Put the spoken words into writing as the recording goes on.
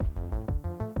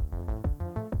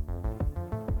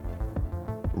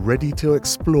ready to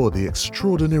explore the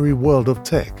extraordinary world of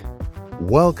tech?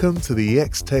 Welcome to the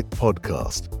XTech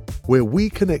Podcast, where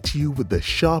we connect you with the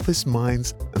sharpest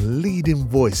minds and leading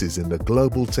voices in the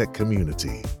global tech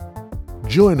community.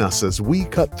 Join us as we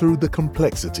cut through the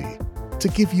complexity to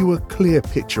give you a clear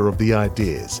picture of the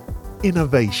ideas,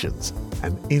 innovations,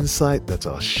 and insight that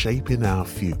are shaping our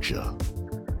future.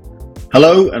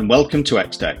 Hello and welcome to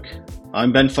XTech.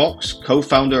 I'm Ben Fox,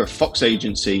 co-founder of Fox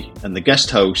Agency and the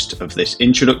guest host of this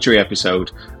introductory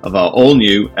episode of our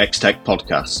all-new XTech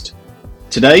podcast.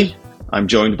 Today, I'm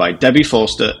joined by Debbie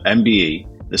Forster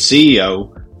MBE, the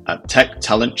CEO at Tech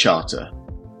Talent Charter.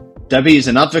 Debbie is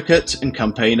an advocate and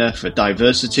campaigner for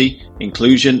diversity,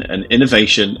 inclusion and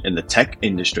innovation in the tech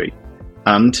industry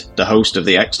and the host of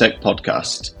the XTech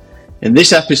podcast. In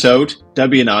this episode,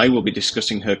 Debbie and I will be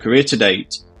discussing her career to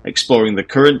date, exploring the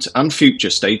current and future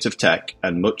state of tech,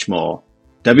 and much more.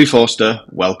 Debbie Forster,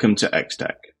 welcome to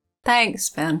XTech.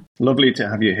 Thanks, Ben. Lovely to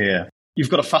have you here.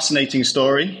 You've got a fascinating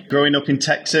story. Growing up in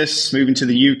Texas, moving to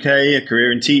the UK, a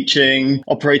career in teaching,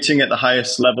 operating at the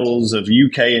highest levels of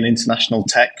UK and international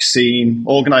tech scene,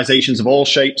 organisations of all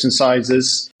shapes and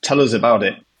sizes. Tell us about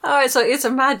it. Oh, it's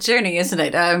a mad journey, isn't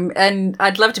it? And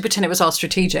I'd love to pretend it was all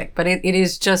strategic, but it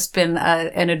has just been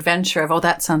an adventure of, oh,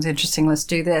 that sounds interesting, let's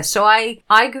do this. So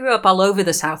I grew up all over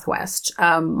the Southwest.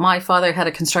 My father had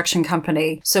a construction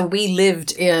company, so we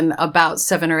lived in about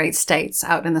 7 or 8 states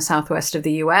out in the Southwest of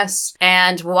the US.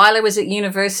 And while I was at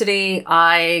university,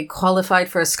 I qualified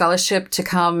for a scholarship to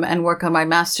come and work on my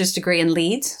master's degree in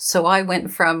Leeds. So I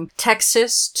went from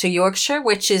Texas to Yorkshire,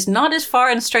 which is not as far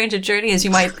and strange a journey as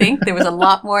you might think. There was a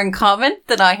lot more in common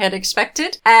than I had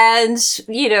expected. And,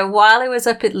 while I was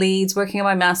up at Leeds working on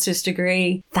my master's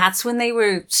degree, that's when they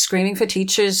were screaming for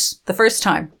teachers the first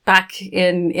time back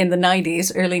in the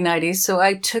 90s, early 90s. So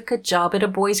I took a job at a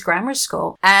boys' grammar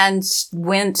school and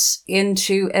went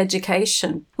into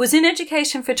education. Was in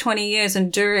education for 20 years.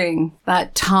 And during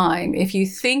that time, if you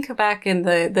think back in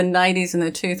the 90s and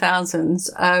the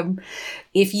 2000s,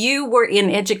 if you were in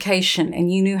education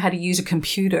and you knew how to use a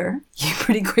computer, you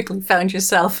pretty quickly found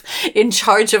yourself in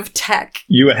charge of tech.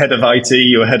 You were head of IT,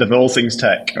 you were head of all things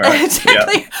tech, right?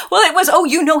 Exactly. Yeah. Well, it was,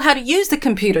 you know how to use the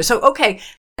computer. So, okay.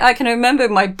 I can remember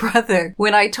my brother,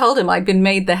 when I told him I'd been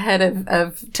made the head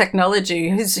of technology,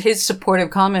 his supportive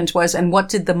comment was, and what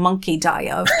did the monkey die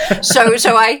of? So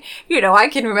I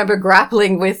can remember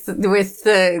grappling with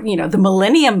the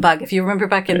millennium bug, if you remember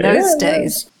back in those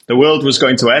days. The world was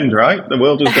going to end, right? The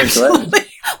world was going to end.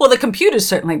 Well, the computers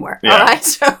certainly were. Yeah. All right.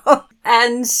 So,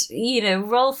 and,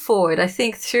 roll forward, I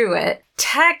think through it.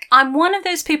 Tech, I'm one of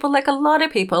those people, like a lot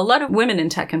of people, a lot of women in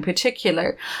tech in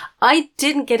particular. I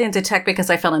didn't get into tech because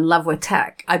I fell in love with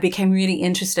tech. I became really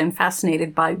interested and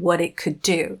fascinated by what it could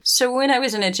do. So when I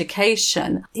was in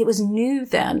education, it was new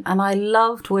then, and I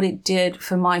loved what it did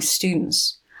for my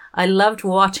students. I loved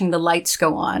watching the lights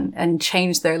go on and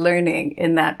change their learning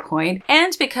in that point.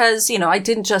 And because, I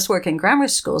didn't just work in grammar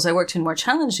schools, I worked in more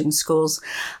challenging schools.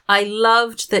 I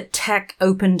loved that tech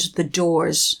opened the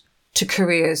doors to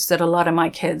careers that a lot of my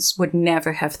kids would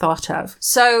never have thought of.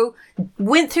 So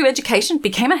went through education,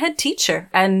 became a head teacher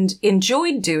and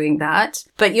enjoyed doing that.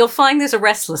 But you'll find there's a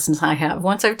restlessness I have.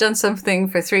 Once I've done something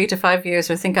for 3 to 5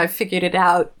 years or think I've figured it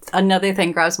out, another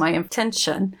thing grabs my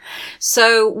attention.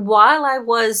 So while I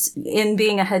was in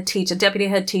being a head teacher, deputy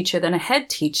head teacher, then a head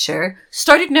teacher,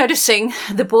 started noticing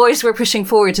the boys were pushing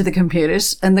forward to the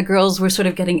computers and the girls were sort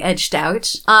of getting edged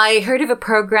out. I heard of a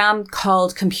program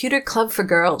called Computer Club for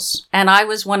Girls. And I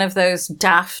was one of those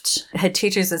daft head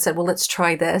teachers that said, well, let's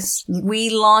try this.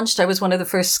 I was one of the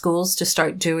first schools to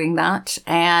start doing that.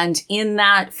 And in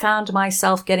that, found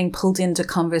myself getting pulled into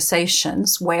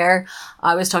conversations where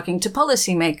I was talking to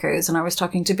policymakers and I was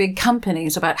talking to big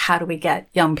companies about how do we get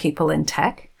young people in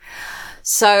tech.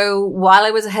 So while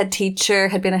I was had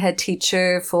been a head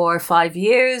teacher for 5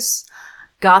 years,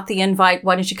 got the invite,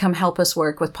 why don't you come help us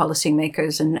work with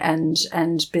policymakers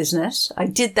and business? I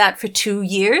did that for 2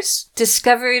 years.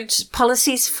 Discovered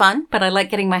policy's fun, but I like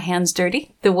getting my hands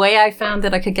dirty. The way I found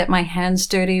that I could get my hands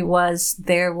dirty was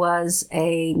there was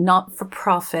a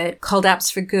not-for-profit called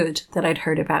Apps for Good that I'd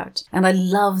heard about. And I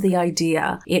love the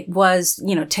idea. It was,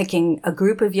 taking a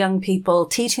group of young people,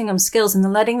 teaching them skills and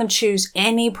then letting them choose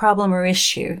any problem or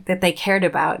issue that they cared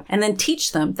about and then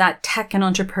teach them that tech and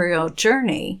entrepreneurial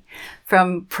journey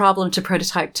from problem to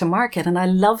prototype to market. And I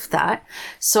love that.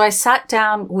 So I sat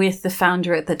down with the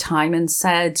founder at the time and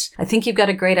said, I think you've got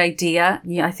a great idea.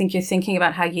 I think you're thinking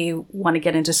about how you want to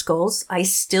get into schools. I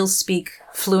still speak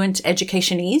fluent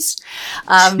educationese.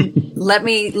 Let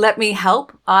me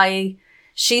help. I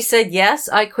She said, yes,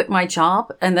 I quit my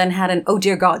job, and then had an, oh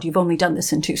dear God, you've only done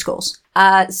this in 2 schools.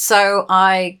 So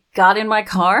I got in my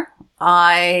car.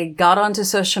 I got onto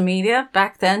social media.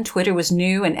 Back then, Twitter was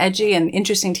new and edgy and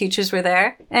interesting teachers were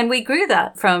there. And we grew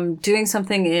that from doing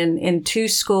something in 2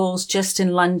 schools just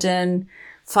in London.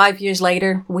 5 years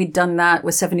later, we'd done that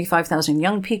with 75,000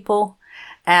 young people.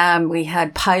 We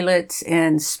had pilots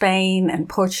in Spain and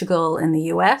Portugal and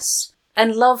the US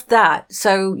and loved that.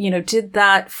 So, did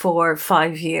that for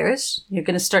 5 years. You're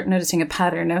going to start noticing a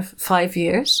pattern of 5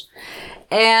 years.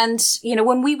 And,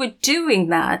 when we were doing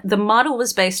that, the model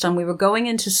was based on we were going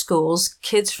into schools,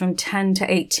 kids from 10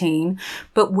 to 18,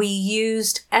 but we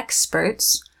used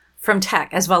experts from tech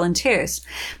as volunteers.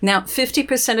 Now,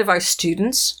 50% of our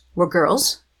students were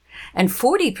girls and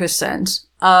 40%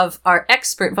 of our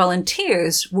expert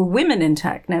volunteers were women in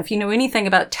tech. Now, if you know anything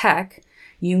about tech,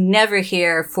 you never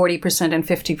hear 40% and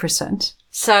 50%.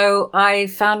 So I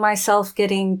found myself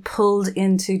getting pulled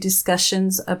into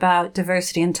discussions about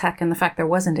diversity in tech and the fact there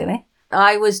wasn't any.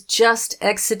 I was just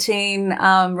exiting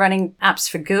running Apps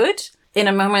for Good in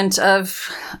a moment of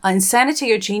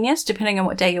insanity or genius, depending on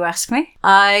what day you ask me.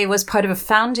 I was part of a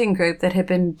founding group that had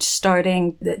been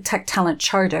starting the Tech Talent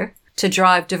Charter to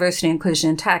drive diversity and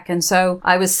inclusion in tech. And so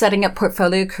I was setting up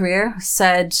portfolio career,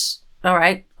 said, all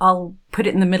right, I'll put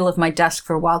it in the middle of my desk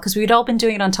for a while because we'd all been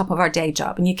doing it on top of our day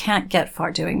job and you can't get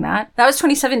far doing that. That was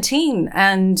 2017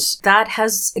 and that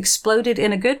has exploded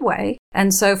in a good way.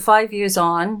 And so 5 years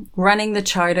on, running the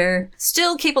charter,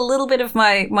 still keep a little bit of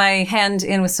my hand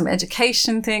in with some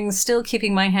education things, still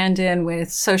keeping my hand in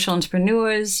with social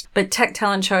entrepreneurs. But Tech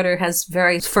Talent Charter has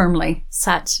very firmly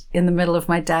sat in the middle of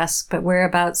my desk, but we're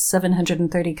about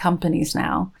 730 companies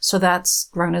now. So that's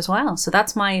grown as well. So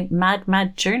that's my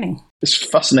mad journey. It's a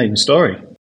fascinating story.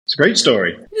 It's a great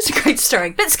story. It's a great story.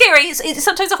 Bit scary. It's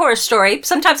sometimes a horror story,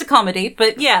 sometimes a comedy,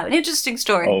 but yeah, an interesting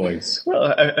story. Always.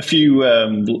 Well, a few,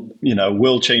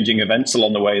 world-changing events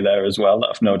along the way there as well that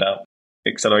have no doubt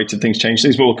accelerated things, changed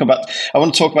things. But we'll come back. I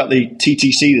want to talk about the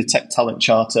TTC, the Tech Talent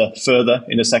Charter, further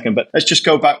in a second. But let's just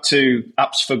go back to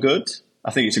Apps for Good.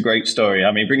 I think it's a great story.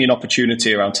 I mean, bringing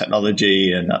opportunity around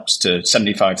technology and apps to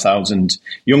 75,000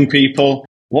 young people.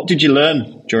 What did you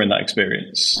learn during that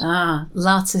experience?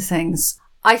 Lots of things.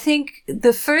 I think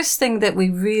the first thing that we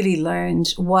really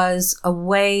learned was a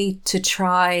way to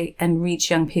try and reach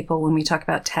young people when we talk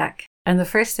about tech. And the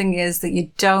first thing is that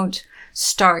you don't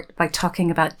start by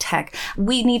talking about tech.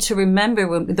 We need to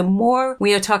remember the more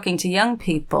we are talking to young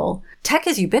people, tech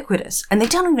is ubiquitous and they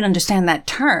don't even understand that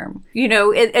term,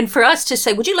 and for us to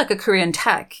say, would you like a career in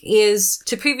tech is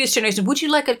to previous generations, would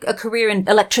you like a career in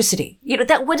electricity?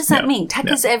 What does that mean? Tech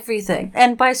is everything.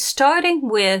 And by starting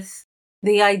with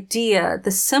the idea,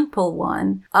 the simple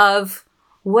one of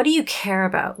what do you care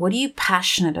about? What are you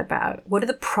passionate about? What are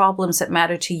the problems that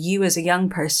matter to you as a young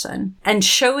person? And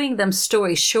showing them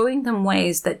stories, showing them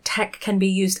ways that tech can be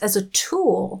used as a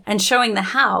tool and showing the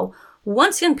how.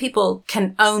 Once young people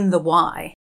can own the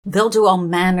why, they'll do all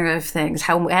manner of things,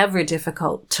 however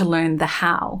difficult, to learn the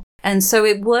how. And so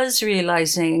it was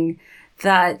realizing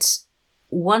that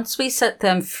once we set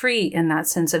them free in that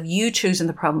sense of you choosing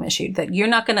the problem issue, that you're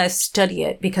not going to study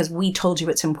it because we told you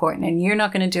it's important and you're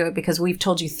not going to do it because we've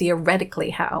told you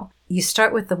theoretically how. You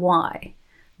start with the why.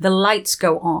 The lights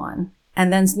go on.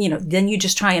 And then, then you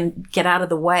just try and get out of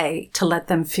the way to let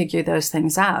them figure those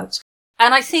things out.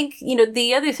 And I think,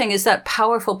 the other thing is that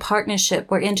powerful partnership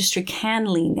where industry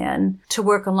can lean in to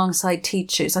work alongside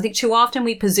teachers. I think too often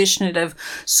we position it of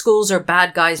schools are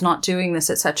bad guys not doing this,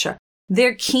 etc.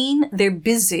 They're keen, they're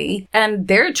busy, and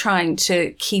they're trying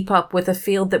to keep up with a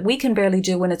field that we can barely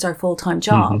do when it's our full-time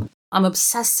job. Mm-hmm. I'm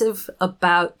obsessive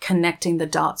about connecting the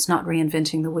dots, not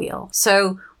reinventing the wheel.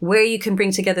 So where you can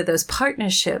bring together those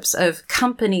partnerships of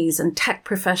companies and tech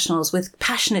professionals with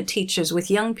passionate teachers,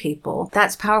 with young people,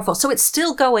 that's powerful. So it's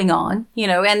still going on,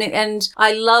 and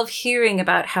I love hearing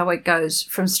about how it goes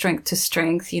from strength to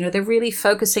strength. They're really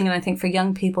focusing, and I think for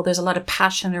young people, there's a lot of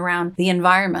passion around the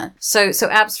environment. So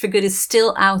Apps for Good is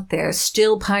still out there,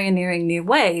 still pioneering new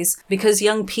ways because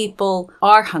young people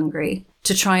are hungry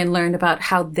to try and learn about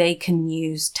how they can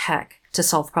use tech to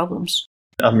solve problems.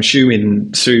 I'm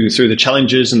assuming through the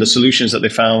challenges and the solutions that they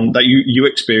found that you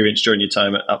experienced during your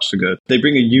time at Apps for Good, they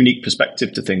bring a unique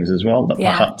perspective to things as well that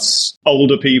perhaps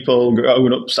older people,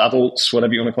 grown-ups, adults,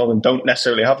 whatever you want to call them, don't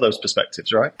necessarily have those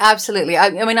perspectives, right? Absolutely. I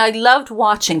mean, I loved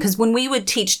watching because when we would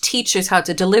teach teachers how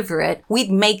to deliver it,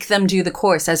 we'd make them do the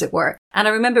course, as it were. And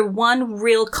I remember one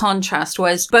real contrast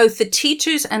was both the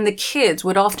teachers and the kids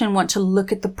would often want to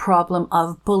look at the problem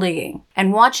of bullying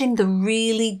and watching the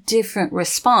really different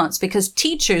response, because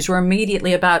teachers were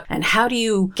immediately about, and how do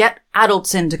you get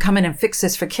adults in to come in and fix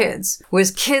this for kids?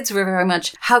 Whereas kids were very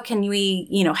much, how can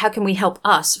we help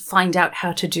us find out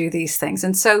how to do these things?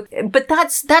 And so, but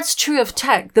that's true of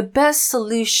tech. The best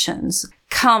solutions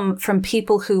come from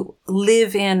people who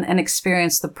live in and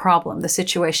experience the problem, the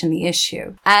situation, the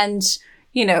issue. And,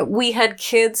 we had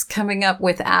kids coming up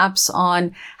with apps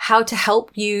on how to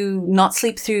help you not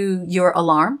sleep through your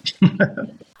alarm.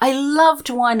 I loved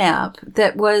one app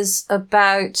that was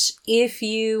about, if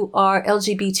you are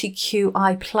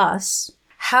LGBTQI+,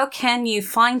 how can you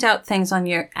find out things on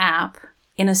your app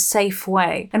in a safe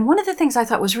way? And one of the things I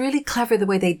thought was really clever, the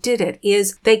way they did it,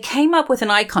 is they came up with an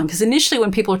icon, because initially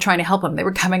when people were trying to help them, they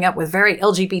were coming up with very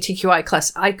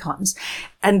LGBTQI+ icons.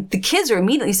 And the kids are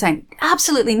immediately saying,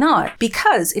 absolutely not.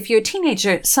 Because if you're a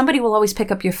teenager, somebody will always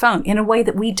pick up your phone in a way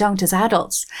that we don't as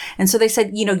adults. And so they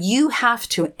said, you have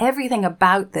to, everything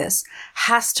about this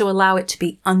has to allow it to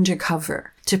be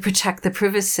undercover to protect the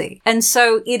privacy. And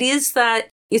so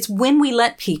it's when we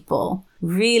let people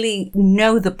really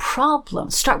know the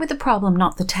problem, start with the problem,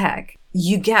 not the tech,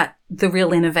 you get the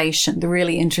real innovation, the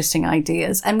really interesting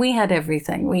ideas. And we had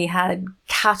everything. We had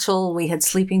cattle, we had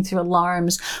sleeping through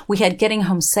alarms, we had getting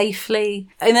home safely.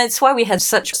 And that's why we had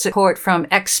such support from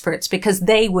experts, because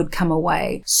they would come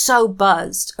away so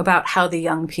buzzed about how the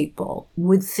young people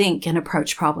would think and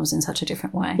approach problems in such a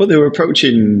different way. Well, they were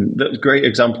approaching, great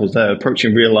examples there,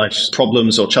 approaching real life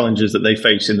problems or challenges that they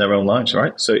face in their own lives,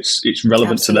 right? So it's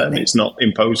relevant Absolutely. To them. It's not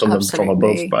imposed on Absolutely. them from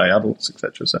above by adults,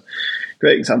 etc. So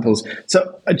great examples.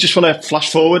 So I just want to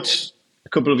flash forward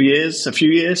a few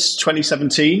years,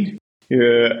 2017.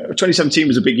 2017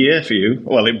 was a big year for you.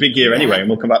 Well, a big year anyway, and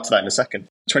we'll come back to that in a second.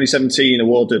 2017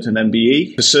 awarded an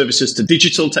MBE for services to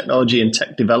digital technology and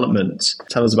tech development.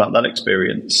 Tell us about that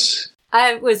experience.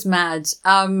 I was mad.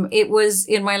 It was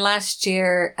in my last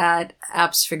year at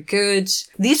Apps for Good.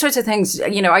 These sorts of things,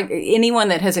 anyone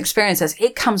that has experienced this,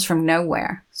 it comes from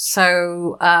nowhere.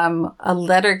 So a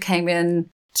letter came in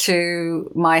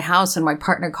to my house and my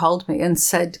partner called me and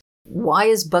said, why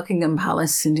is Buckingham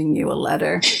Palace sending you a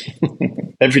letter?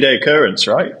 Everyday occurrence,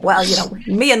 right? Well,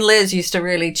 me and Liz used to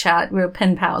really chat. We were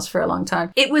pen pals for a long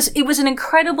time. It was an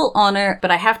incredible honor, but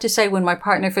I have to say, when my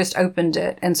partner first opened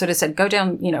it and sort of said, go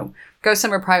down, go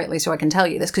somewhere privately so I can tell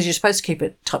you this, because you're supposed to keep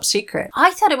it top secret.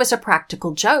 I thought it was a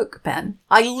practical joke, Ben.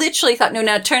 I literally thought, no,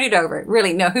 now turn it over.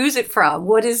 Really, no, who's it from?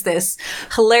 What is this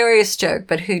hilarious joke?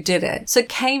 But who did it? So it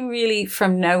came really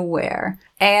from nowhere.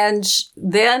 And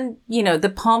then,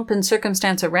 the pomp and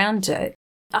circumstance around it.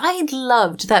 I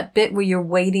loved that bit where you're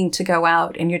waiting to go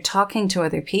out and you're talking to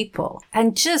other people,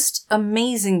 and just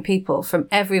amazing people from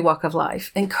every walk of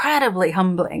life. Incredibly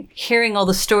humbling, hearing all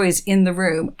the stories in the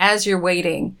room as you're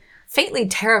waiting, faintly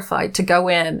terrified to go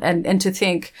in and to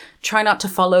think, try not to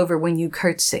fall over when you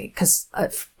curtsy. Because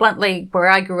bluntly, where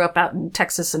I grew up out in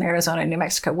Texas and Arizona and New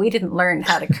Mexico, we didn't learn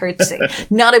how to curtsy.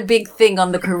 Not a big thing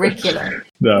on the curriculum.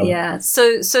 No. Yeah.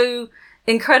 So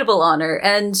incredible honor.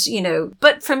 And,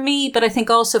 but for me, but I think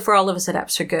also for all of us at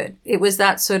Apps for Good, it was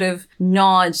that sort of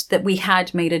nod that we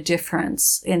had made a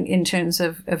difference in terms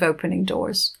of opening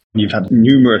doors. You've had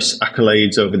numerous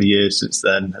accolades over the years since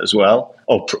then as well,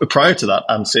 or prior to that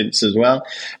and since as well.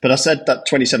 But I said that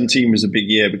 2017 was a big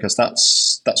year because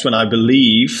that's when I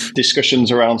believe discussions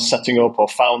around setting up or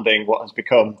founding what has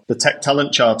become the Tech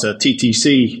Talent Charter,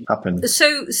 TTC, happened.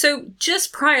 So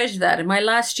just prior to that, in my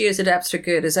last years at Apps for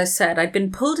Good, as I said, I'd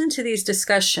been pulled into these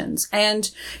discussions.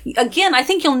 And again, I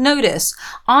think you'll notice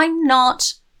I'm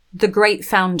not the great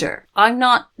founder. I'm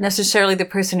not necessarily the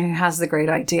person who has the great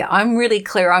idea. I'm really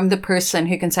clear. I'm the person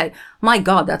who can say, my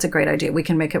God, that's a great idea. We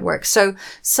can make it work. So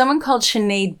someone called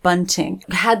Sinead Bunting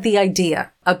had the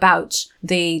idea about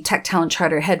the Tech Talent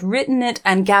Charter, had written it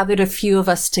and gathered a few of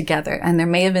us together. And there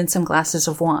may have been some glasses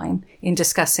of wine in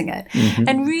discussing it,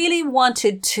 and really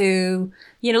wanted to,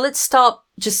 let's stop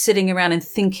just sitting around and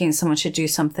thinking someone should do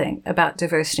something about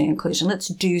diversity and inclusion. Let's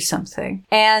do something.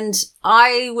 And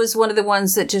I was one of the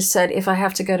ones that just said, if I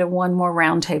have to go to one more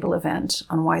roundtable event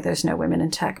on why there's no women in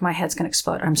tech, my head's going to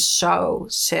explode. I'm so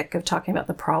sick of talking about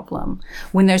the problem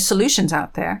when there's solutions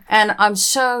out there. And I'm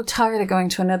so tired of going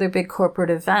to another big corporate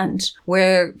event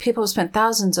where people have spent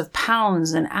thousands of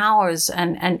pounds and hours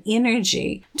and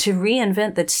energy to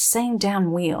reinvent the same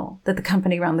damn wheel that the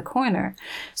company around the corner.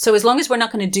 So as long as we're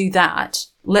not going to do that,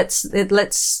 let's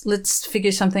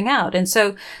figure something out. And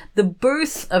so the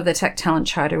birth of the Tech Talent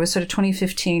Charter was sort of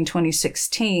 2015,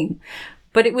 2016.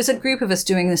 But it was a group of us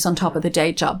doing this on top of the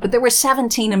day job. But there were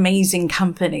 17 amazing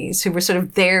companies who were sort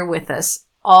of there with us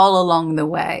all along the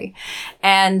way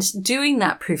and doing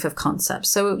that proof of concept.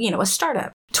 So, a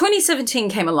startup. 2017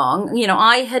 came along.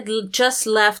 I had just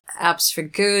left Apps for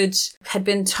Good, had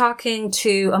been talking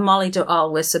to Amali de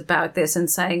Alwis about this and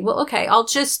saying, well, okay,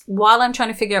 while I'm trying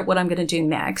to figure out what I'm going to do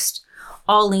next,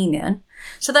 I'll lean in.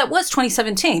 So that was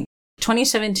 2017.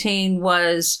 2017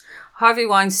 was Harvey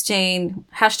Weinstein,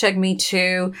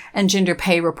 #MeToo, and gender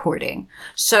pay reporting.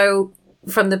 So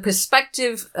from the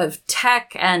perspective of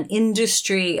tech and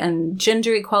industry and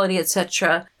gender equality,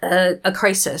 etc., a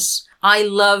crisis. I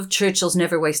love Churchill's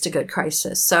Never Waste a Good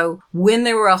crisis. So when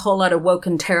there were a whole lot of woke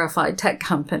and terrified tech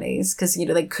companies, because,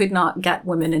 they could not get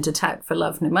women into tech for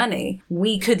love nor money,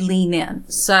 we could lean in.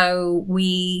 So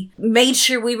we made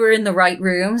sure we were in the right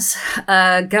rooms.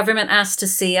 Government asked to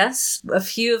see us. A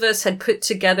few of us had put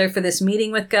together for this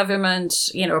meeting with government,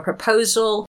 a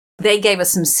proposal. They gave us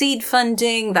some seed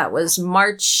funding. That was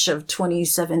March of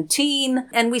 2017.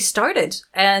 And we started.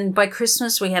 And by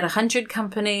Christmas, we had 100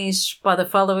 companies. By the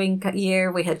following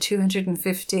year, we had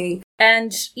 250.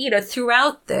 And,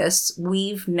 throughout this,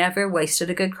 we've never wasted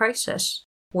a good crisis.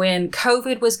 When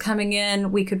COVID was coming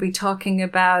in, we could be talking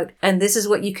about, and this is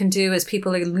what you can do as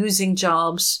people are losing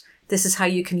jobs. This is how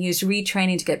you can use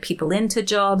retraining to get people into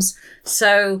jobs.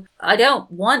 So I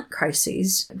don't want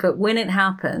crises, but when it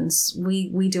happens,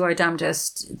 we do our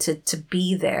damnedest to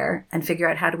be there and figure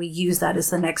out how do we use that as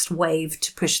the next wave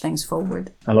to push things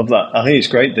forward. I love that. I think it's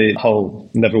great, the whole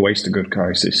never waste a good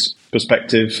crisis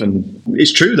perspective. And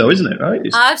it's true though, isn't it? Right?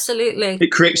 Absolutely.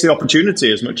 It creates the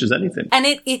opportunity as much as anything. And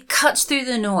it cuts through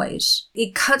the noise.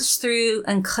 It cuts through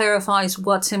and clarifies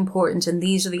what's important. And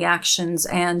these are the actions.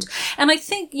 And I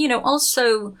think,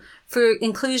 also for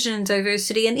inclusion and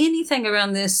diversity and anything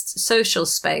around this social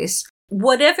space,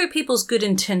 whatever people's good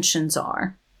intentions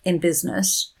are in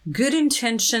business, good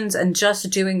intentions and just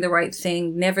doing the right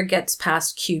thing never gets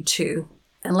past Q2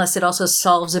 unless it also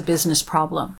solves a business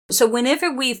problem. So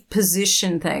whenever we've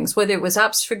positioned things, whether it was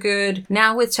Apps for Good,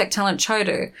 now with Tech Talent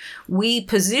Charter, we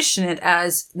position it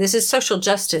as this is social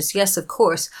justice, yes, of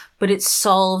course, but it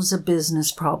solves a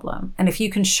business problem. And if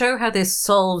you can show how this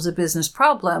solves a business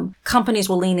problem, companies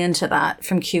will lean into that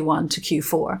from Q1 to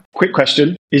Q4. Quick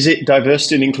question. Is it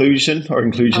diversity and inclusion or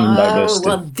inclusion and diversity?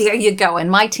 Well, there you go.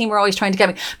 And my team are always trying to get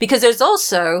me. Because there's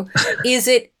also, is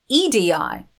it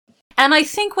EDI? And I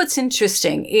think what's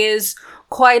interesting is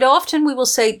quite often we will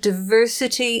say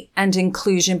diversity and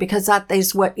inclusion because that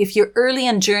is what, if you're early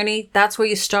in journey, that's where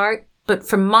you start. But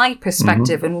from my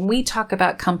perspective, and when we talk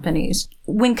about companies,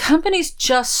 when companies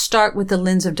just start with the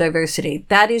lens of diversity,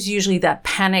 that is usually that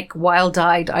panic,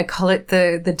 wild-eyed, I call it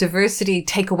the diversity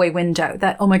takeaway window,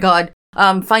 that, oh my God,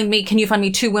 can you find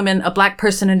me 2 women, a black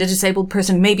person and a disabled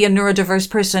person, maybe a neurodiverse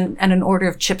person and an order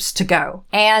of chips to go.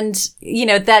 And,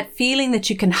 that feeling that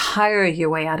you can hire your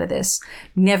way out of this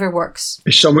never works.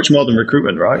 It's so much more than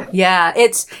recruitment, right? Yeah.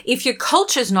 It's, if your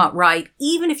culture's not right,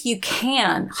 even if you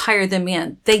can hire them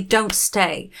in, they don't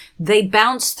stay. They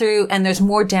bounce through and there's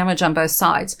more damage on both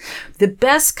sides. The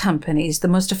best companies, the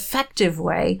most effective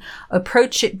way,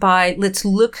 approach it by let's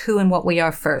look who and what we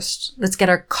are first. Let's get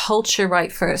our culture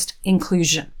right first.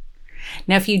 Inclusion.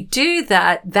 Now, if you do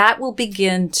that, that will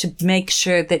begin to make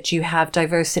sure that you have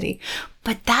diversity.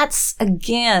 But that's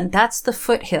the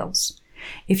foothills.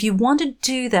 If you want to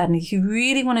do that, and if you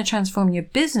really want to transform your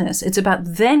business, it's about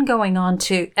then going on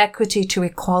to equity, to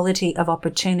equality of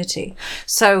opportunity.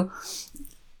 So,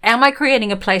 am I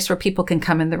creating a place where people can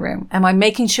come in the room? Am I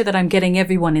making sure that I'm getting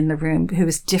everyone in the room who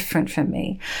is different from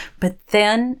me? But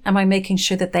then, am I making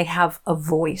sure that they have a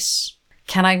voice?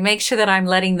 Can I make sure that I'm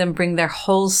letting them bring their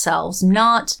whole selves?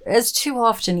 Not as too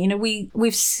often,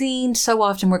 we've seen so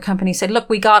often where companies say, look,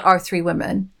 we got our 3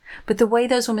 women, but the way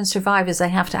those women survive is they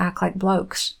have to act like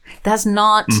blokes. That's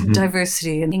not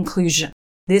diversity and inclusion.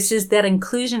 This is that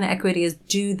inclusion and equity is,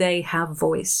 do they have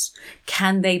voice?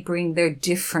 Can they bring their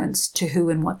difference to who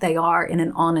and what they are in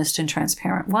an honest and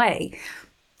transparent way?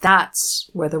 That's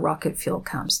where the rocket fuel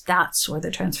comes. That's where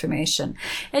the transformation.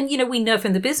 And, we know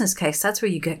from the business case, that's where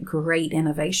you get great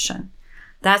innovation.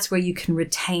 That's where you can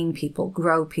retain people,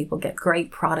 grow people, get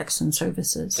great products and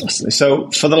services.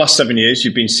 So for the last 7 years,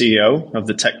 you've been CEO of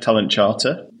the Tech Talent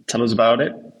Charter. Tell us about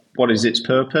it. What is its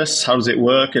purpose? How does it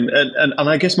work? And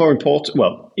I guess more important,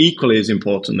 equally as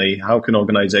importantly, how can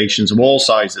organizations of all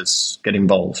sizes get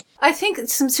involved? I think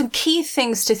some key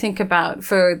things to think about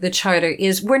for the charter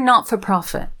is we're not for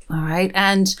profit. All right.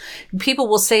 And people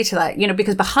will say to that,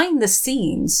 because behind the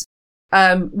scenes,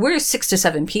 we're 6 to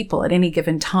 7 people at any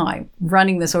given time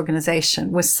running this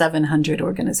organization with 700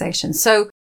 organizations. So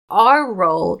our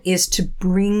role is to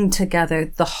bring together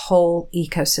the whole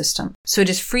ecosystem. So it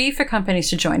is free for companies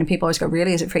to join. And people always go,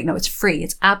 really, is it free? No, it's free.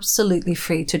 It's absolutely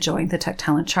free to join the Tech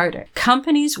Talent Charter.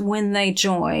 Companies, when they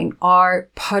join, are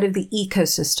part of the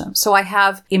ecosystem. So I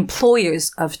have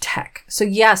employers of tech. So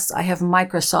yes, I have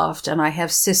Microsoft and I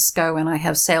have Cisco and I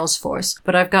have Salesforce,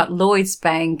 but I've got Lloyds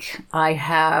Bank. I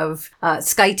have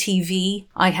Sky TV.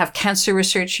 I have Cancer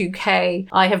Research UK.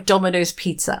 I have Domino's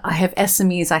Pizza. I have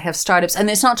SMEs. I have startups. And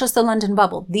it's not just the London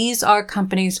bubble. These are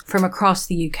companies from across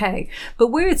the UK. But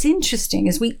where it's interesting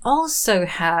is we also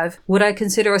have what I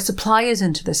consider are suppliers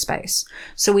into the space.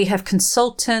 So we have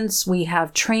consultants, we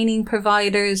have training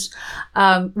providers,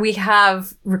 we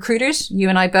have recruiters. You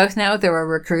and I both know there are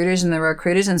recruiters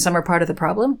and some are part of the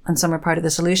problem and some are part of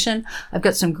the solution. I've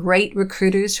got some great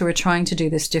recruiters who are trying to do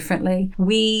this differently.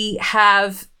 We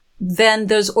have then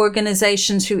those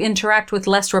organizations who interact with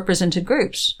less represented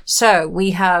groups. So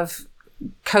we have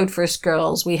Code First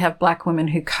Girls, we have Black Women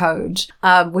Who Code,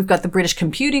 we've got the British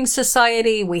Computing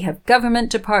Society, we have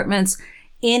government departments,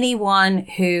 anyone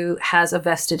who has a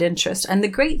vested interest. And the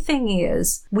great thing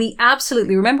is, we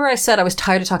absolutely, remember I said I was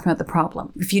tired of talking about the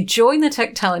problem. If you join the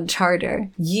Tech Talent Charter,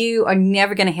 you are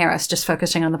never going to hear us just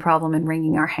focusing on the problem and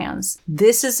wringing our hands.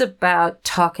 This is about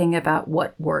talking about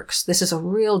what works. This is a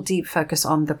real deep focus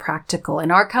on the practical.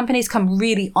 And our companies come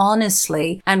really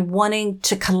honestly and wanting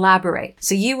to collaborate.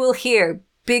 So you will hear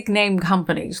big name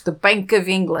companies, the Bank of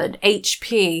England,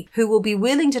 HP, who will be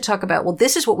willing to talk about, well,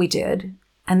 this is what we did.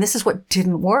 And this is what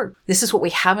didn't work. This is what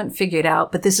we haven't figured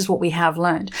out, but this is what we have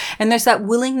learned. And there's that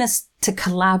willingness to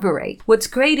collaborate. What's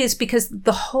great is because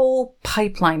the whole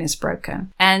pipeline is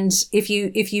broken. And if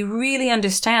you really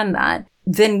understand that,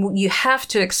 then you have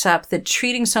to accept that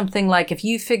treating something like, if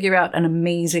you figure out an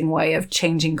amazing way of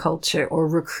changing culture or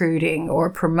recruiting or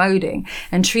promoting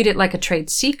and treat it like a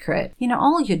trade secret,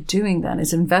 all you're doing then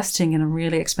is investing in a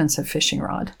really expensive fishing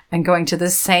rod and going to the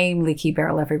same leaky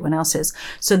barrel everyone else is.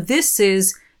 So this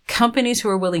is companies who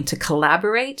are willing to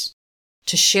collaborate,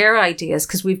 to share ideas,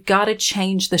 because we've got to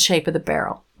change the shape of the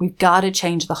barrel. We've got to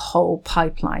change the whole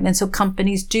pipeline. And so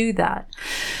companies do that.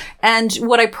 And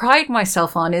what I pride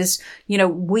myself on is,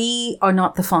 we are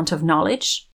not the font of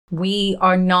knowledge. We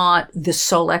are not the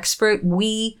sole expert.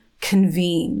 We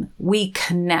convene, we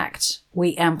connect,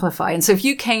 we amplify. And so if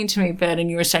you came to me, Ben, and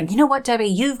you were saying, you know what, Debbie,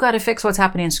 you've got to fix what's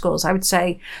happening in schools, I would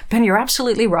say, Ben, you're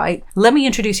absolutely right. Let me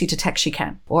introduce you to Tech She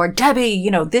Can. Or Debbie,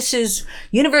 this is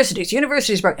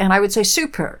universities broke. And I would say,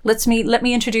 super. Let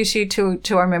me introduce you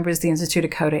to our members of the Institute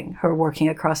of Coding who are working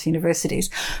across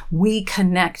universities. We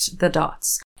connect the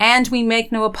dots and we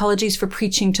make no apologies for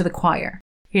preaching to the choir.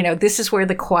 This is where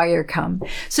the choir come.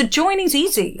 So joining's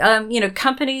easy.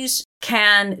 Companies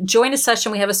can join a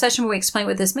session. We have a session where we explain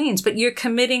what this means, but you're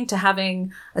committing to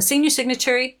having a senior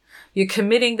signatory. You're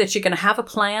committing that you're going to have a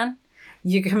plan.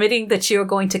 You're committing that you're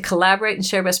going to collaborate and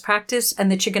share best practice and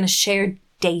that you're going to share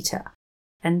data.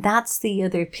 And that's the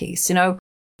other piece.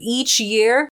 Each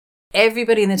year,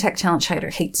 everybody in the Tech Talent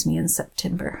Charter hates me in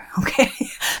September, okay?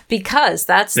 Because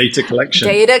that's data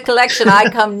collection. I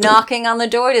come knocking on the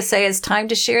door to say it's time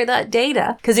to share that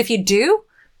data. Because if you do,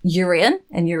 you're in,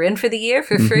 and you're in for the year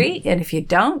for free. And if you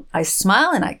don't, I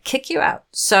smile and I kick you out.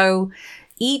 So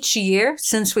each year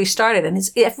since we started, and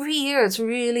every year it's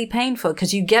really painful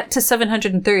because you get to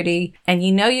 730 and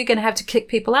you're going to have to kick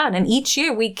people out. And each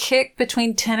year we kick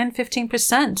between 10 and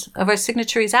 15% of our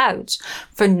signatories out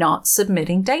for not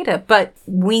submitting data. But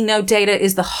we know data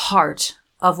is the heart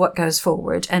of what goes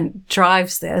forward and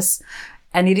drives this.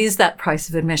 And it is that price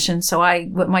of admission. So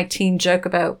what my team joke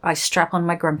about, I strap on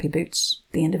my grumpy boots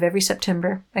at the end of every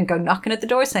September and go knocking at the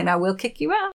door saying, I will kick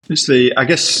you out. Obviously, I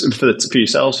guess for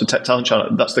yourselves, for Tech Talent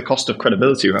Channel, that's the cost of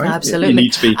credibility, right? Absolutely. You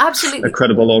need to be a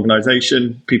credible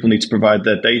organization. People need to provide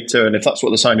their data. And if that's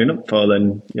what they're signing up for,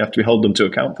 then you have to hold them to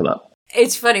account for that.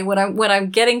 It's funny when I'm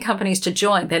getting companies to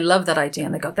join, they love that idea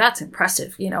and they go, that's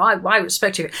impressive. I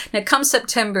respect you. Now come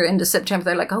into September,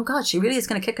 they're like, oh God, she really is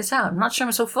going to kick us out. I'm not sure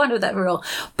I'm so fond of that rule,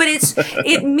 but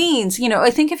it means, I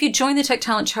think if you join the Tech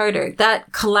Talent Charter,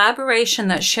 that collaboration,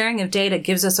 that sharing of data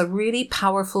gives us a really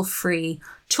powerful free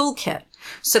toolkit.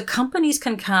 So companies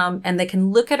can come and they can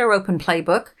look at our open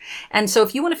playbook. And so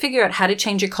if you want to figure out how to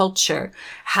change your culture,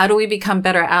 how do we become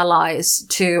better allies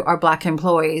to our Black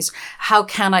employees? How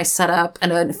can I set up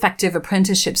an effective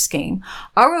apprenticeship scheme?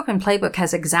 Our open playbook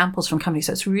has examples from companies.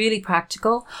 So it's really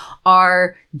practical.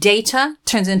 Our data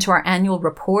turns into our annual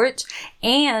report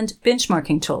and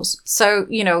benchmarking tools. So,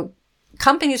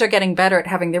 companies are getting better at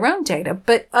having their own data,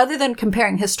 but other than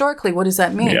comparing historically, what does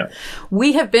that mean? Yeah.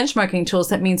 We have benchmarking tools.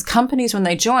 That means companies, when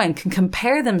they join, can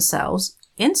compare themselves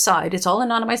inside. It's all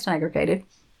anonymized and aggregated.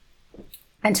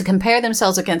 and to compare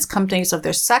themselves against companies of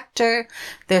their sector,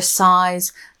 their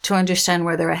size, to understand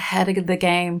where they're ahead of the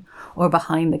game or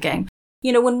behind the game.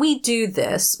 You know, when we do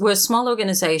this, we're a small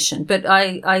organization, but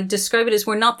I describe it as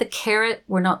we're not the carrot,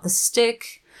 we're not the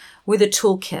stick, we're the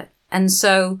toolkit. And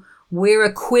so we're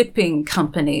equipping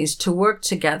companies to work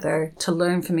together, to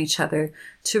learn from each other,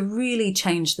 to really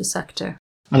change the sector.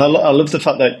 And I love the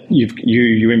fact that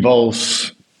you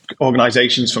involve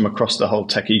organizations from across the whole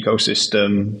tech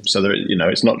ecosystem, so that, you know,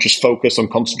 it's not just focused on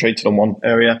concentrated on one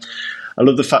area. I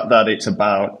love the fact that it's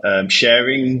about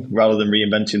sharing rather than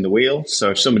reinventing the wheel.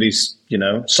 So if somebody's, you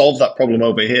know, solved that problem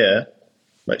over here,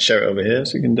 let's share it over here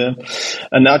so we can do.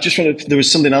 And I just wanted, there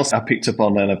was something else I picked up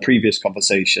on in a previous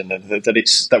conversation,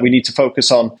 that we need to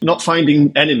focus on not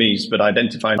finding enemies, but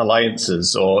identifying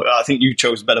alliances. Or I think you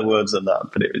chose better words than that,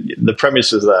 but the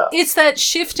premise was that. It's that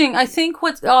shifting. I think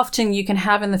what often you can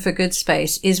have in the for good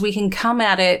space is we can come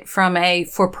at it from a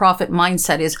for-profit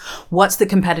mindset is what's the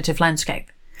competitive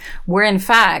landscape? Where in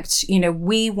fact, you know,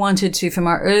 we wanted to, from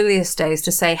our earliest days,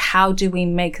 to say, how do we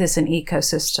make this an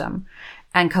ecosystem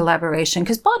and collaboration?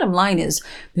 Because bottom line is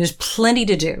there's plenty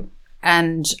to do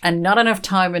and not enough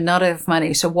time and not enough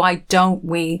money. So why don't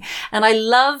we? And I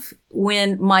love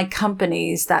when my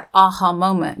companies, that aha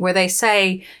moment where they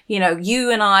say, you know, you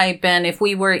and I, Ben, if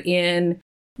we were in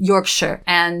Yorkshire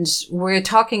and we're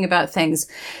talking about things,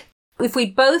 if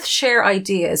we both share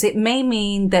ideas, it may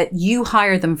mean that you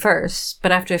hire them first,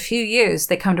 but after a few years,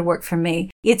 they come to work for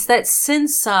me. It's that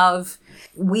sense of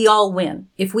we all win.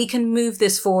 If we can move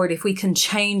this forward, if we can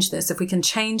change this, if we can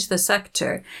change the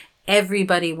sector,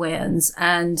 everybody wins.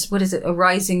 And what is it? A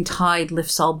rising tide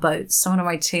lifts all boats. Someone on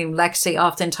my team, Lexi,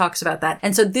 often talks about that.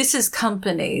 And so this is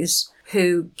companies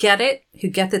who get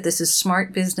that this is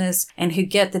smart business, and who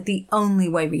get that the only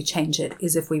way we change it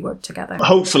is if we work together.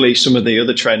 Hopefully some of the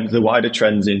other trends, the wider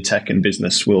trends in tech and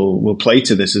business will play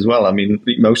to this as well. I mean,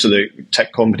 most of the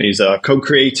tech companies are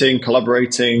co-creating,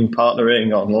 collaborating,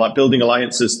 partnering on, like, building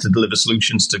alliances to deliver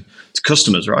solutions to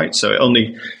customers, right? So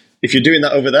if you're doing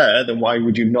that over there, then why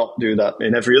would you not do that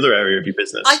in every other area of your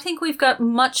business? I think we've got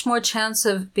much more chance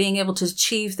of being able to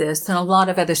achieve this than a lot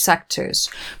of other sectors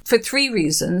for 3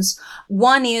 reasons.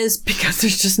 One is because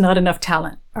there's just not enough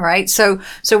talent. All right. So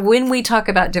when we talk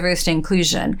about diversity and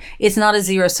inclusion, it's not a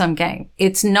zero-sum game.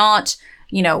 It's not,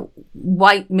 you know,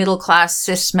 white, middle class,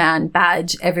 cis man,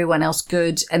 bad, everyone else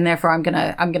good, and therefore I'm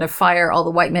gonna fire all the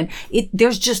white men.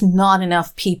 There's just not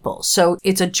enough people. So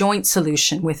it's a joint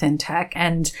solution within tech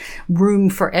and room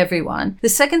for everyone. The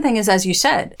second thing is, as you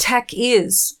said, tech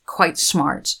is quite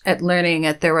smart at learning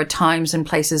that there are times and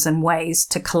places and ways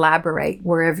to collaborate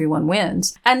where everyone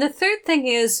wins. And the third thing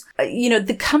is, you know,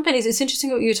 the companies, it's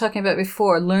interesting what you were talking about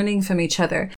before, learning from each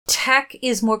other. Tech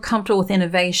is more comfortable with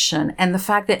innovation and the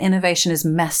fact that innovation is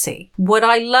messy. What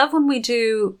I love when we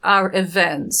do our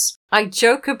events, I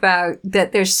joke about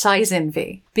that there's size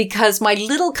envy, because my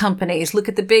little companies look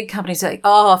at the big companies like,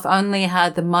 oh, if I only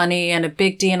had the money and a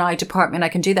big D&I department, I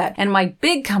can do that. And my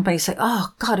big companies say,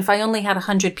 oh God, if I only had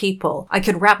 100 people, I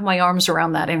could wrap my arms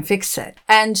around that and fix it.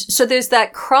 And so there's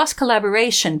that cross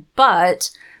collaboration. But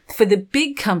for the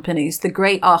big companies, the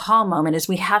great aha moment is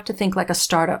we have to think like a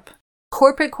startup.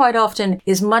 Corporate quite often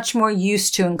is much more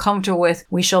used to and comfortable with,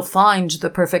 we shall find the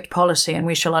perfect policy and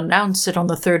we shall announce it on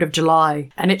the 3rd of July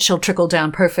and it shall trickle down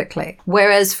perfectly.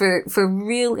 Whereas for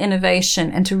real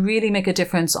innovation and to really make a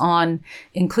difference on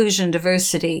inclusion and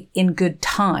diversity in good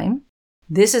time,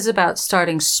 this is about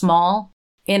starting small,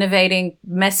 innovating,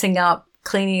 messing up,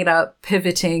 cleaning it up,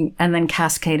 pivoting, and then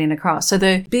cascading across. So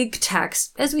the big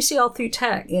techs, as we see all through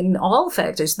tech in all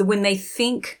factors, when they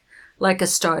think like a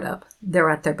startup, they're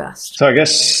at their best. So I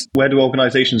guess, where do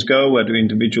organizations go? Where do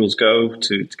individuals go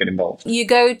to get involved? You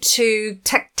go to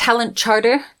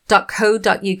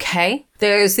techtalentcharter.co.uk.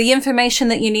 There's the information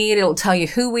that you need. It'll tell you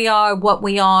who we are, what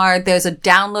we are. There's a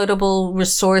downloadable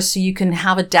resource so you can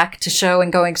have a deck to show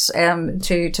and going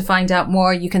to find out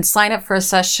more. You can sign up for a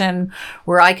session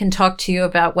where I can talk to you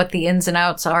about what the ins and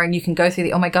outs are, and you can go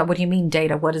through oh my God, what do you mean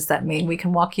data? What does that mean? We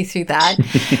can walk you through that.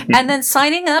 And then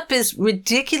signing up is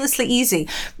ridiculously easy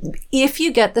if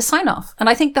you get the sign off. And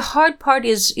I think the hard part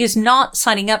is not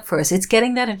signing up for us. It's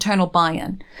getting that internal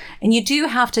buy-in. And you do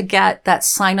have to get that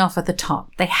sign off at the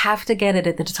top. They have to get it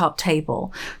at the top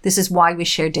table. This is why we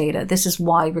share data. This is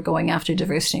why we're going after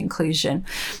diversity and inclusion.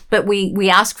 But we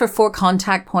ask for 4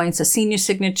 contact points, a senior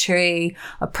signatory,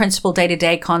 a principal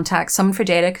day-to-day contact, someone for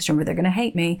data, because remember, they're going to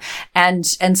hate me, and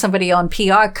somebody on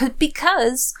PR,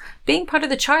 because being part of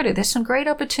the charter, there's some great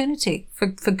opportunity for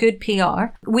good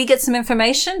PR. We get some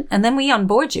information and then we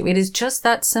onboard you. It is just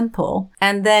that simple.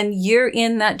 And then you're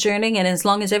in that journey. And as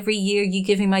long as every year you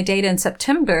give me my data in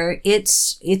September,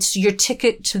 it's your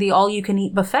ticket to the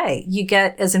all-you-can-eat buffet. You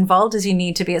get as involved as you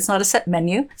need to be. It's not a set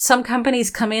menu. Some companies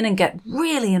come in and get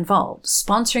really involved,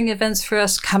 sponsoring events for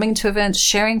us, coming to events,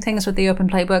 sharing things with the open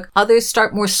playbook. Others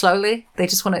start more slowly.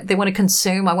 They want to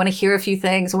consume. I want to hear a few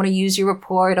things. I want to use your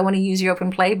report. I want to use your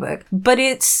open playbook. But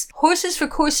it's horses for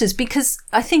courses, because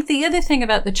I think the other thing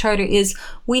about the charter is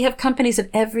we have companies at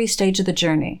every stage of the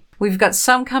journey. We've got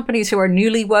some companies who are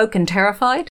newly woke and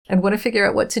terrified and want to figure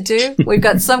out what to do. We've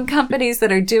got some companies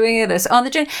that are doing it as on the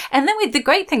journey. And then the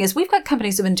great thing is we've got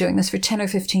companies that have been doing this for 10 or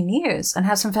 15 years and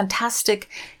have some fantastic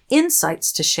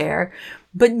insights to share.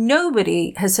 But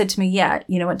nobody has said to me yet,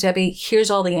 you know what, Debbie,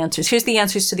 here's all the answers. Here's the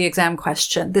answers to the exam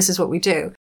question. This is what we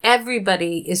do.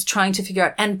 Everybody is trying to figure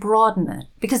out and broaden it,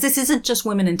 because this isn't just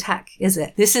women in tech, is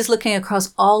it? This is looking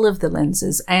across all of the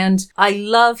lenses. And I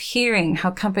love hearing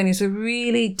how companies are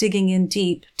really digging in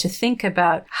deep to think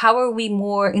about how are we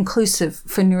more inclusive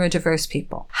for neurodiverse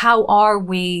people? How are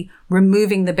we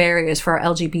removing the barriers for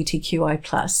our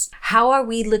LGBTQI+? How are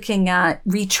we looking at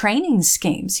retraining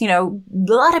schemes? You know,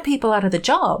 a lot of people out of the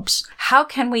jobs. How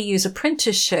can we use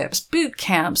apprenticeships, boot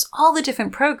camps, all the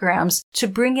different programs to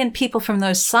bring in people from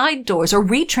those side doors or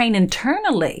retrain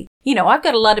internally? You know, I've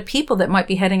got a lot of people that might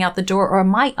be heading out the door or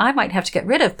I might have to get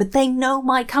rid of, but they know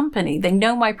my company. They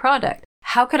know my product.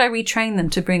 How could I retrain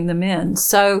them to bring them in?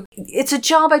 So it's a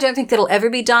job I don't think that'll ever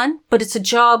be done, but it's a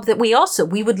job that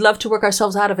we would love to work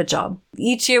ourselves out of a job.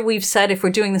 Each year we've said if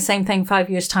we're doing the same thing 5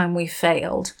 years' time, we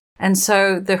failed. And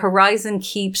so the horizon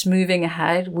keeps moving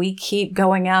ahead. We keep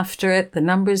going after it. The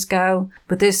numbers go,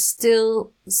 but there's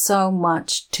still so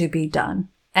much to be done.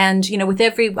 And, you know,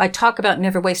 I talk about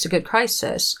never waste a good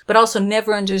crisis, but also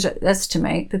never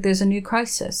underestimate that there's a new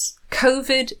crisis.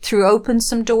 COVID threw open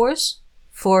some doors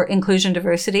for inclusion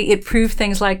diversity. It proved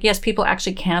things like, yes, people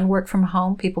actually can work from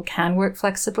home. People can work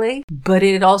flexibly, but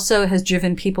it also has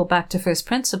driven people back to first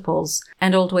principles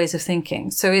and old ways of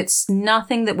thinking. So it's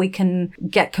nothing that we can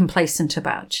get complacent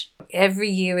about.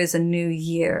 Every year is a new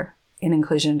year in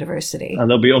inclusion and diversity. And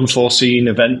there'll be unforeseen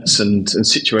events and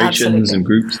situations. Absolutely. And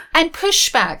groups. And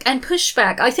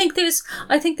pushback. I think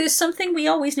there's something we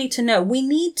always need to know. We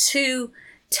need to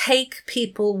take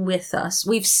people with us.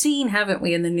 We've seen, haven't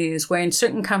we, in the news where in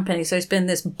certain companies there's been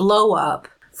this blow up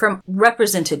from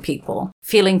represented people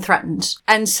feeling threatened.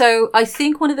 And so I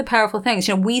think one of the powerful things,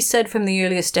 you know, we said from the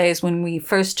earliest days when we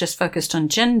first just focused on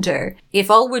gender, if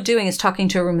all we're doing is talking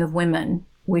to a room of women,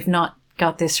 we've not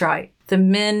got this right. The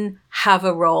men have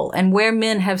a role, and where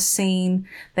men have seen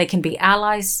they can be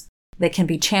allies, they can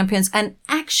be champions. And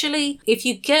actually, if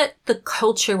you get the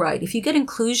culture right, if you get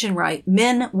inclusion right,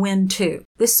 men win too.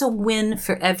 This is a win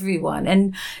for everyone.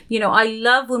 And, you know, I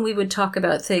love when we would talk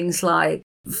about things like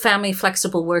family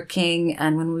flexible working,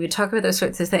 and when we would talk about those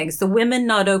sorts of things, the women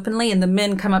nod openly and the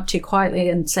men come up to you quietly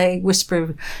and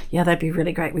whisper, yeah, that'd be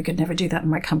really great. We could never do that in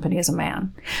my company as a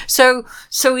man. So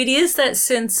it is that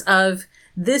sense of,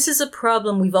 this is a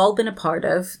problem we've all been a part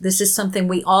of. This is something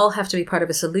we all have to be part of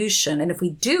a solution. And if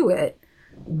we do it,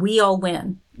 we all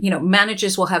win. You know,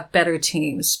 managers will have better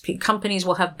teams, companies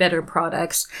will have better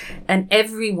products, and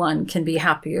everyone can be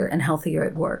happier and healthier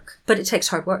at work. But it takes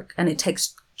hard work, and it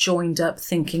takes joined up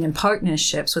thinking and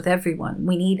partnerships with everyone.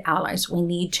 We need allies, we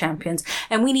need champions,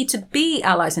 and we need to be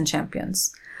allies and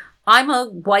champions. I'm a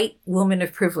white woman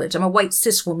of privilege. I'm a white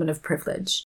cis woman of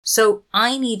privilege. So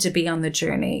I need to be on the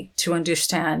journey to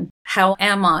understand, how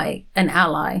am I an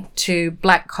ally to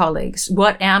Black colleagues?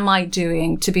 What am I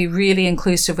doing to be really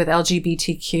inclusive with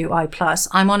LGBTQI+?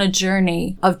 I'm on a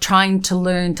journey of trying to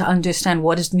learn to understand,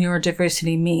 what does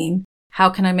neurodiversity mean? How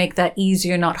can I make that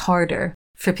easier, not harder,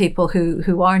 for people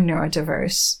who are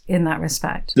neurodiverse in that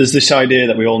respect? There's this idea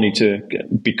that we all need to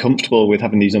be comfortable with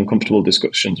having these uncomfortable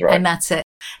discussions, right? And that's it.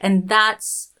 And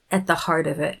that's at the heart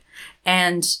of it.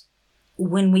 And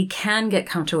when we can get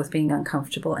comfortable with being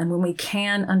uncomfortable, and when we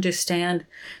can understand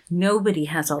nobody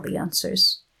has all the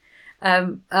answers.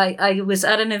 I was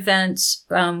at an event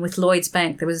with Lloyd's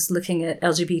Bank that was looking at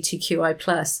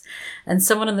LGBTQI+, and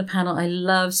someone on the panel I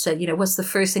love said, you know, what's the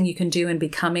first thing you can do in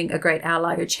becoming a great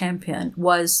ally or champion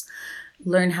was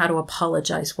learn how to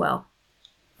apologize well.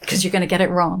 Because you're going to get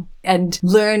it wrong, and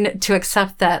learn to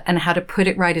accept that and how to put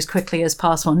it right as quickly as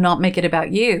possible, not make it about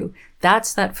you.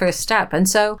 That's that first step. And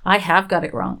so I have got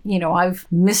it wrong. You know, I've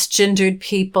misgendered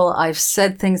people. I've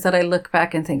said things that I look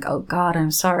back and think, oh God, I'm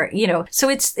sorry. You know, so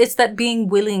it's that being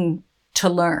willing to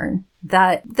learn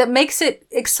that makes it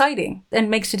exciting and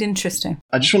makes it interesting.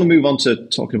 I just want to move on to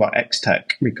talking about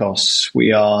XTech, because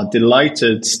we are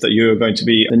delighted that you are going to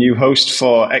be the new host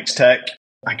for XTech.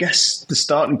 I guess the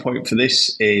starting point for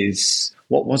this is,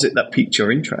 what was it that piqued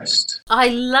your interest? I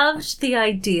loved the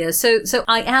idea. So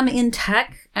I am in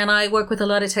tech and I work with a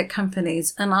lot of tech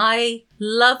companies, and I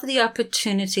love the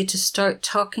opportunity to start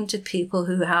talking to people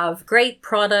who have great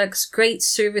products, great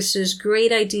services,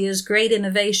 great ideas, great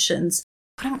innovations.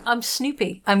 But I'm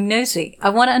snoopy. I'm nosy. I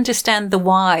want to understand the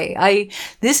why.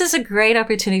 This is a great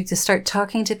opportunity to start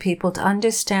talking to people to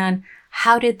understand,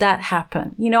 how did that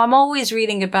happen? You know, I'm always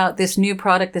reading about this new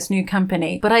product, this new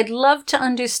company, but I'd love to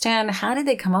understand, how did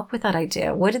they come up with that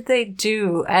idea? What did they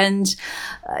do? And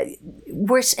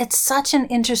it's such an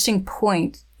interesting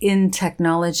point in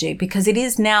technology, because it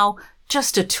is now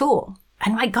just a tool.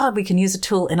 And my God, we can use a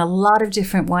tool in a lot of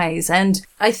different ways. And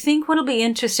I think what'll be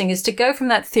interesting is to go from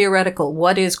that theoretical,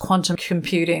 what is quantum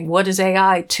computing? What is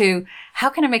AI? To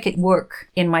how can I make it work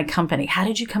in my company? How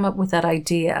did you come up with that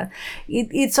idea?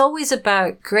 It's always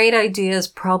about great ideas,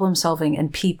 problem solving,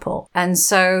 and people. And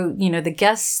so, you know, the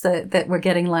guests that we're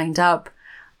getting lined up,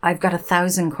 I've got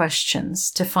 1,000 questions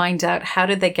to find out, how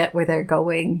did they get where they're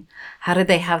going? How did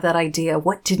they have that idea?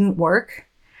 What didn't work?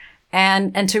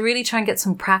 And to really try and get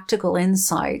some practical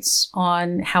insights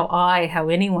on how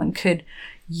anyone could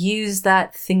use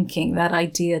that thinking, that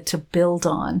idea to build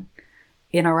on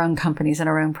in our own companies and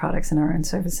our own products and our own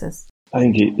services. I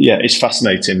think, it's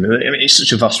fascinating. I mean, it's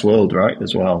such a vast world, right,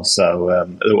 as well. So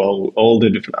all the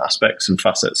different aspects and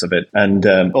facets of it, and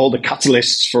all the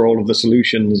catalysts for all of the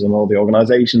solutions and all the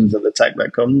organizations and the tech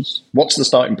that comes. What's the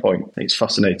starting point? It's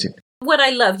fascinating. What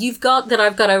I love,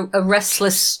 I've got a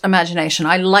restless imagination.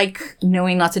 I like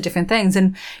knowing lots of different things.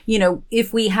 And, you know,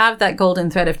 if we have that golden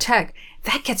thread of tech,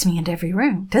 that gets me into every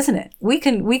room, doesn't it? We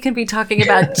can be talking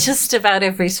about just about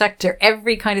every sector,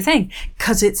 every kind of thing,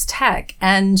 because it's tech.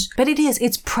 But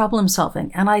it's problem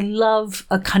solving. And I love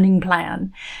a cunning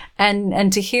plan.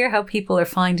 And to hear how people are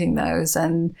finding those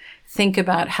and think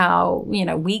about how, you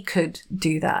know, we could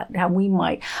do that, how we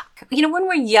might, you know, when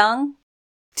we're young,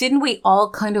 didn't we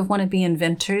all kind of want to be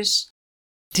inventors?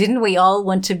 Didn't we all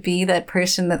want to be that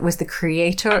person that was the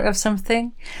creator of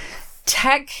something?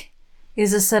 Tech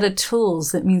is a set of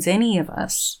tools that means any of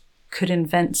us could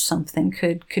invent something,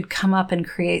 could come up and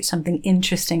create something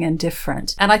interesting and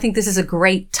different. And I think this is a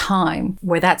great time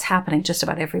where that's happening just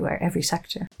about everywhere, every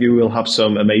sector. You will have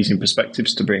some amazing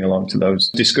perspectives to bring along to those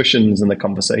discussions and the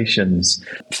conversations.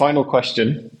 Final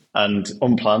question. And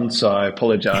unplanned, so I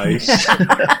apologise.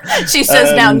 She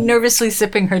says now, nervously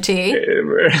sipping her tea.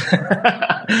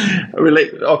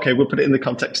 Okay, we'll put it in the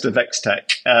context of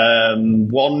XTech.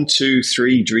 1, 2,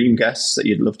 3 dream guests that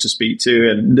you'd love to speak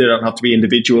to, and they don't have to be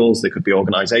individuals, they could be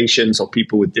organisations or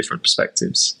people with different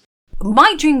perspectives.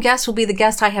 My dream guest will be the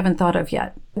guest I haven't thought of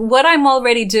yet. What I'm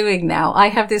already doing now, I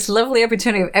have this lovely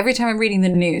opportunity of every time I'm reading the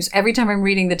news, every time I'm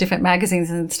reading the different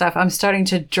magazines and stuff, I'm starting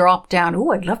to drop down.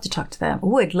 Oh, I'd love to talk to them.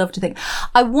 Oh, I'd love to think.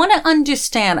 I want to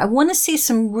understand. I want to see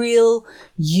some real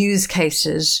use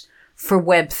cases for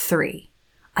Web3.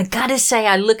 I got to say,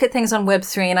 I look at things on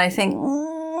Web3 and I think,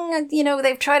 you know,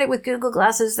 they've tried it with Google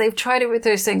Glasses. They've tried it with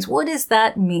those things. What does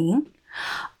that mean?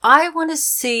 I want to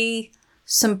see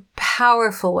some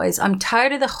powerful ways. I'm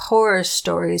tired of the horror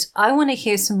stories. I want to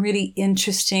hear some really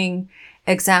interesting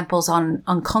examples on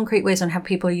concrete ways on how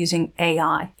people are using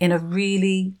AI in a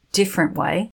really different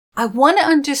way. I want to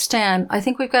understand, I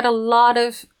think we've got a lot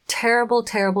of terrible,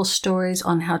 terrible stories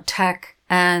on how tech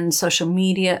and social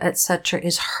media, etc.,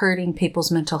 is hurting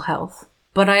people's mental health.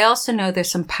 But I also know there's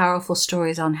some powerful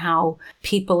stories on how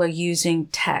people are using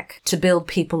tech to build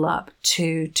people up,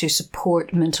 to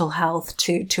support mental health,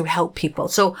 to help people.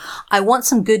 So I want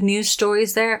some good news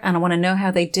stories there, and I want to know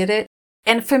how they did it.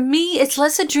 And for me, it's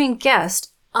less a dream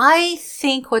guest. I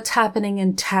think what's happening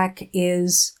in tech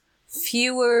is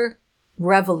fewer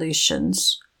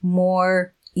revolutions,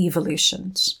 more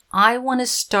evolutions. I want to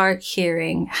start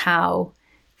hearing how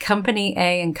Company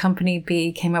A and Company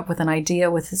B came up with an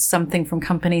idea with something from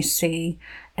Company C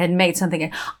and made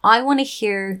something. I want to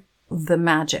hear the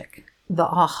magic, the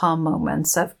aha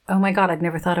moments of, oh my God, I'd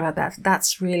never thought about that.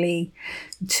 That's really,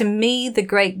 to me, the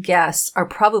great guests are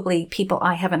probably people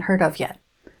I haven't heard of yet.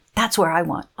 That's where I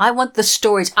want. I want the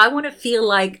stories. I want to feel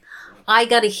like I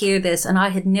got to hear this and I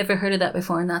had never heard of that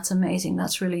before. And that's amazing.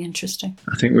 That's really interesting.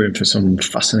 I think we're in for some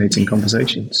fascinating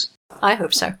conversations. I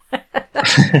hope so.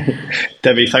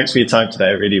 Debbie, thanks for your time today.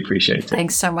 I really appreciate it.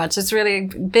 Thanks so much. It's really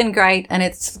been great, and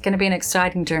it's going to be an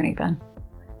exciting journey, Ben.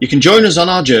 You can join us on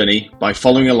our journey by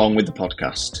following along with the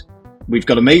podcast. We've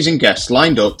got amazing guests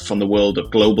lined up from the world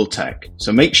of global tech,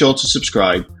 so make sure to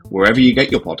subscribe wherever you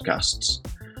get your podcasts.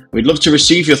 We'd love to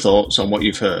receive your thoughts on what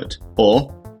you've heard,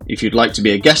 or if you'd like to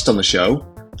be a guest on the show,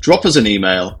 drop us an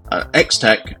email at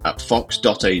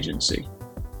xtech@fox.agency.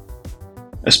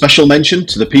 A special mention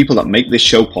to the people that make this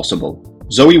show possible: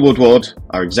 Zoe Woodward,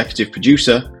 our executive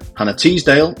producer, Hannah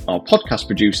Teasdale, our podcast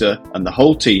producer, and the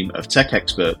whole team of tech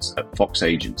experts at Fox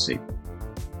Agency.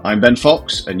 I'm Ben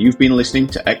Fox, and you've been listening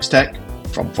to XTech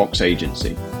from Fox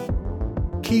Agency.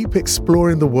 Keep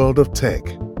exploring the world of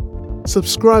tech.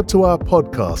 Subscribe to our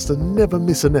podcast and never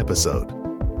miss an episode.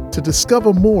 To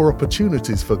discover more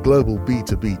opportunities for global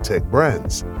B2B tech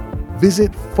brands,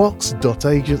 visit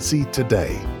fox.agency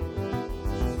today.